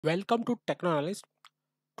Welcome to Techno-Analyst.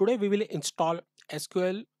 Today we will install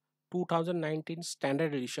SQL 2019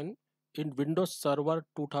 Standard Edition in Windows Server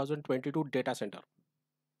 2022 Data Center.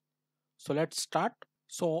 So let's start.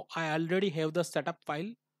 So I already have the setup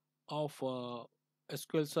file of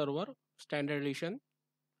SQL Server Standard Edition.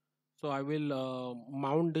 So I will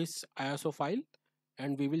mount this ISO file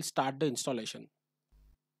and we will start the installation.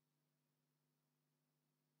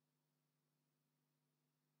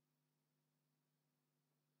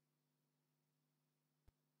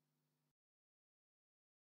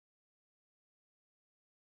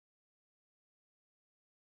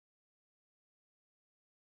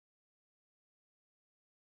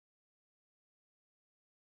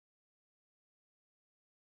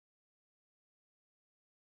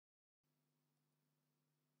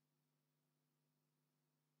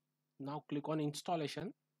 Now click on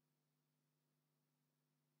installation.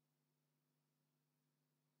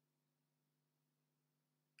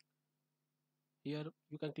 Here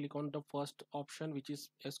you can click on the first option, which is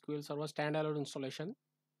SQL Server Standalone Installation.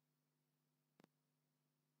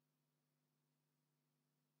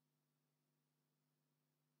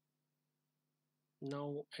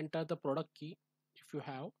 Now enter the product key if you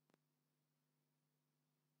have.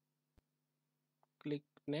 Click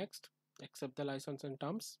next, accept the license and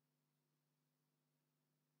terms.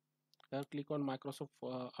 Here click on Microsoft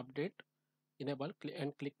update, enable,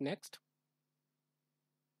 and click next.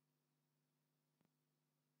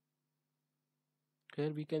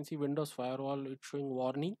 Here we can see Windows Firewall, it's showing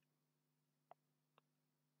warning.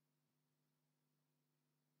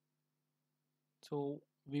 So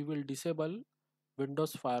we will disable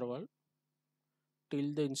Windows Firewall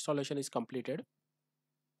till the installation is completed.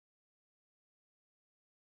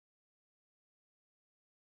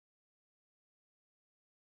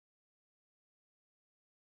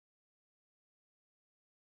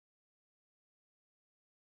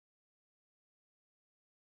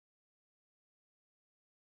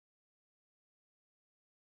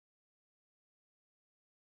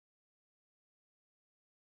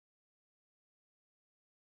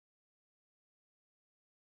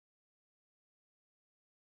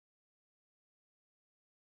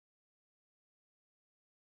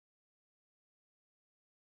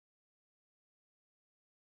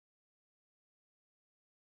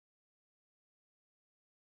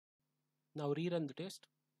 Now rerun the test.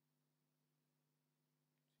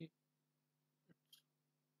 See,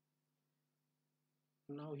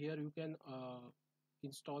 now here you can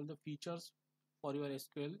install the features for your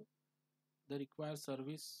SQL, the required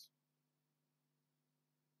service.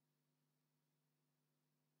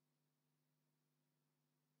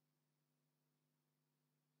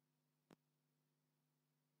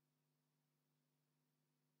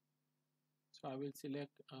 So I will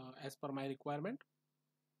select as per my requirement.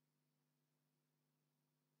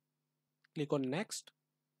 Click on next.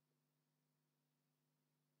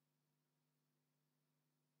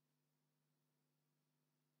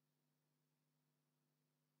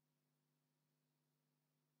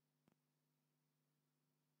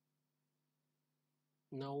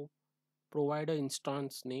 Now provide a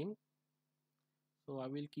instance name. So I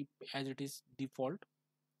will keep as it is default.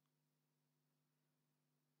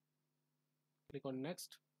 Click on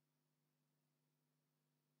next.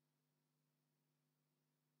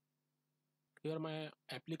 Here my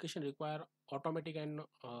application require automatic and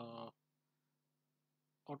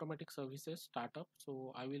automatic services startup.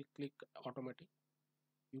 So I will click automatic.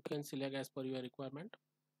 You can select as per your requirement.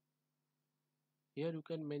 Here you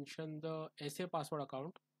can mention the SA password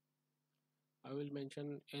account. I will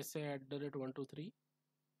mention SA@123.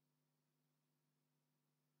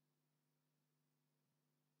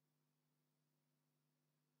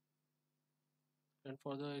 And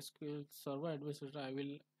for the SQL Server administrator, I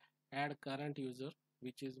will add current user,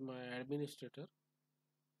 which is my administrator.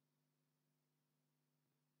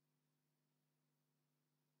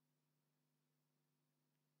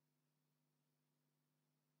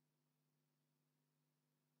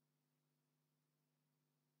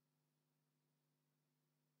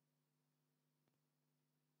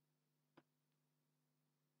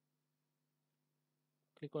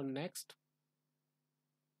 Click on next.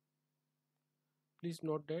 Please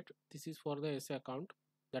note that this is for the SA account,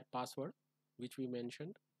 that password which we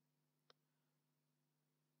mentioned.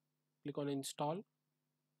 Click on install.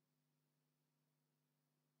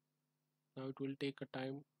 Now it will take a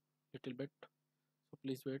time little bit, so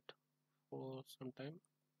please wait for some time.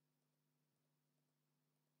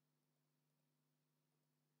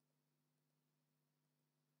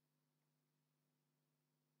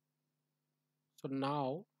 So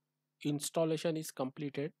now installation is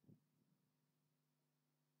completed.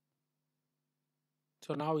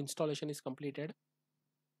 So now installation is completed.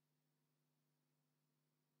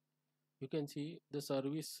 You can see the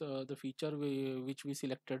service, the feature which we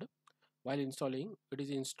selected while installing, it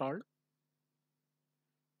is installed,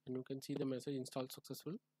 and you can see the message installed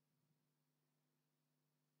successful.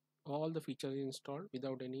 All the features installed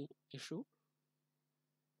without any issue.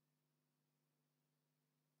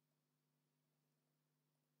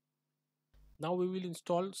 Now we will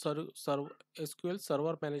install SQL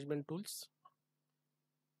Server Management Tools,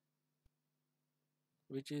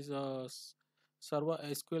 which is a server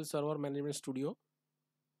SQL Server Management Studio.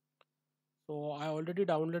 So I already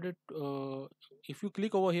downloaded. If you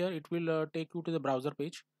click over here, it will take you to the browser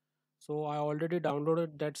page. So I already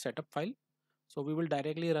downloaded that setup file. So we will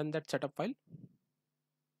directly run that setup file.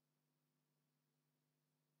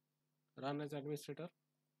 Run as administrator.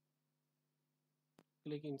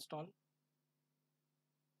 Click install.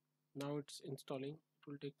 Now it's installing. It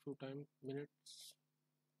will take few minutes.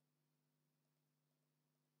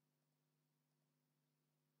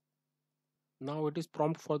 Now it is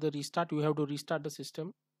prompt for the restart. You have to restart the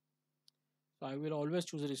system. So I will always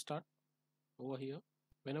choose restart over here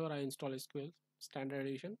whenever I install SQL standard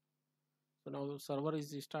edition. So now the server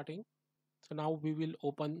is restarting. So now we will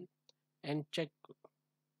open and check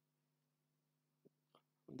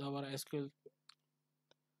our SQL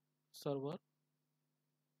server.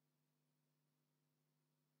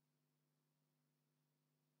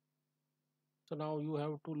 So now you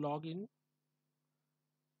have to log in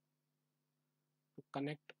to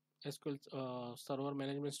connect SQL Server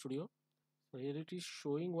Management Studio. So here it is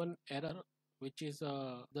showing one error, which is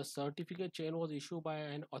the certificate chain was issued by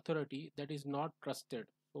an authority that is not trusted.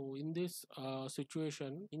 So in this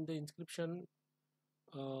situation, in the inscription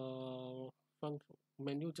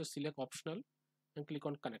menu, just select optional and click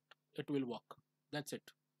on connect. It will work. That's it.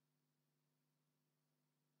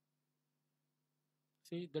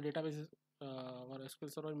 See, the database is our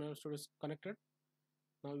SQL Server Management Studio is connected.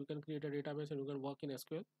 Now you can create a database and you can work in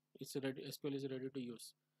SQL. It's ready. SQL is ready to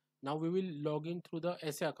use. Now we will log in through the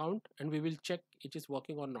SA account and we will check it is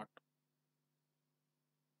working or not.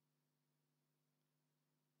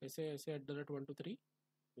 SA @123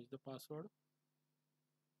 is the password.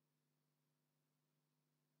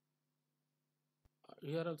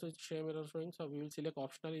 Here also it's shame error showing, so we will select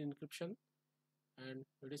optional encryption and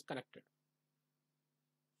it is connected.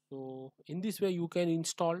 So in this way you can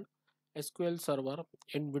install SQL Server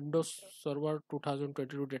in Windows Server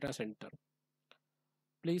 2022 Data Center.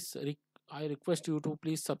 Please, I request you to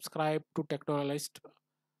please subscribe to Techno-Analyst.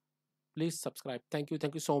 Please subscribe. Thank you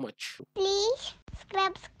so much. Please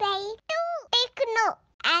subscribe to Techno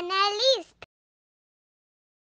Analyst.